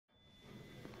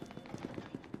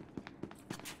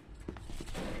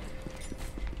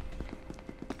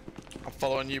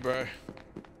following you, bro.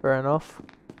 Fair enough.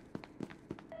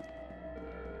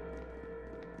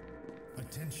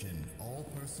 Attention, all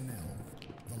personnel.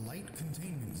 The light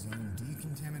containment zone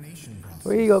decontamination process.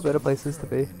 Where you got better places to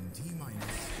be?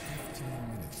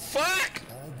 Fuck!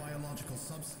 All biological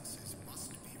substances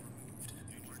must be removed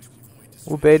in order to avoid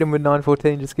We'll bait him with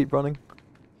 914, just keep running.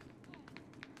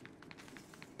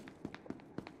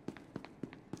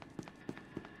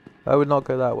 I would not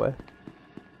go that way.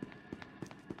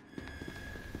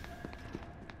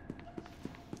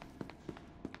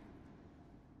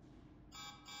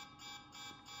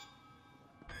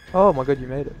 Oh my god, you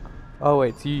made it. Oh wait,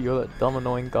 it's you, you're that dumb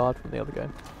annoying guard from the other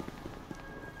game.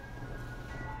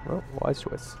 Well, wise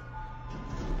choice.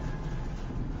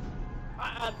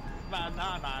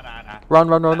 Run,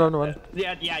 run, run, run, run.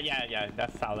 Yeah,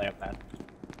 that's how they have that.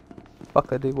 Fuck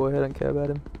that D-boy, I don't care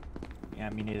about him. Yeah,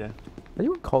 me neither. Are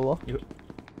you in cola? You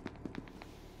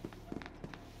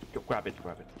grab it,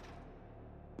 grab it.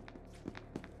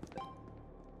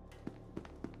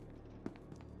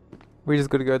 We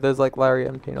just gotta go, there's like Larry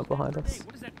and Peanut behind us. Hey,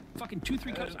 what is that? Fucking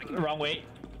 2-3 cups? I can Wrong way.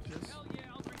 Hell yeah,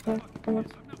 I'll drink the fucking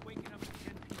piss. I'm not waking up at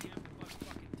 10 p.m. to bust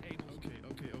fucking tables.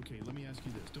 Okay. Let me ask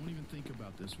you this. Don't even think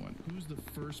about this one. Who's the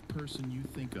first person you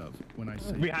think of when I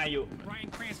say Behind you. Bryan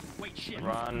Cranston. Wait, shit.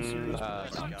 I'm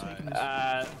taking this.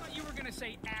 I thought you were gonna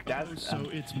say actor. That's So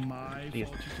it's my fault you yes.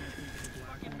 can't think of the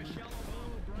black Fucking woman? Michelle.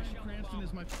 Oh, Bryan Cranston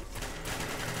is my...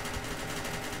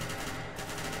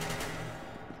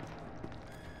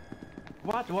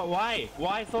 What? Why?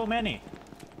 Why so many?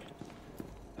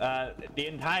 The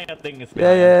entire thing is.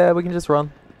 Yeah, we can just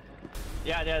run.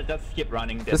 Yeah, just keep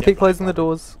running. Just keep closing the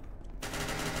doors.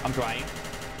 I'm trying.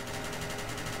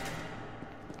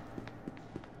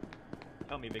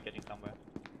 Tell me we're getting somewhere.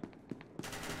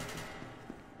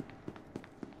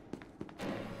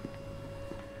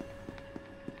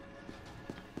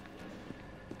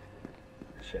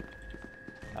 Shit.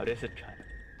 Now this is kind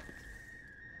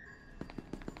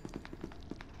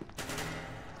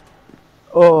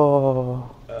Oh.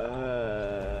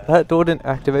 That door didn't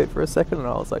activate for a second and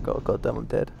I was like, oh god damn, I'm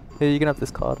dead. Here, you can have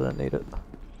this card, I don't need it.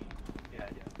 Yeah,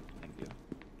 thank you.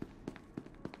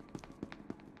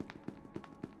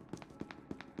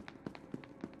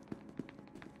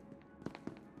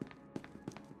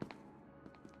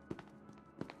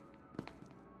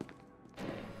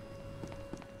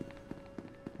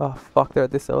 Oh fuck, they're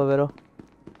at this elevator.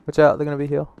 Watch out, they're gonna be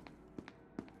here.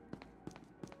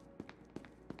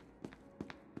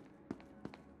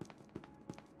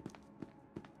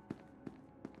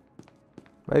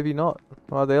 Maybe not.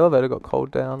 Well, the elevator got cold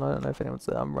down. I don't know if anyone's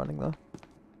there. I'm running though.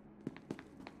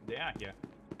 They are here.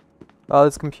 Oh,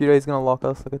 this computer is gonna lock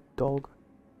us like a dog.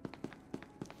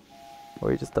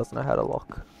 Or he just doesn't know how to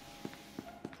lock.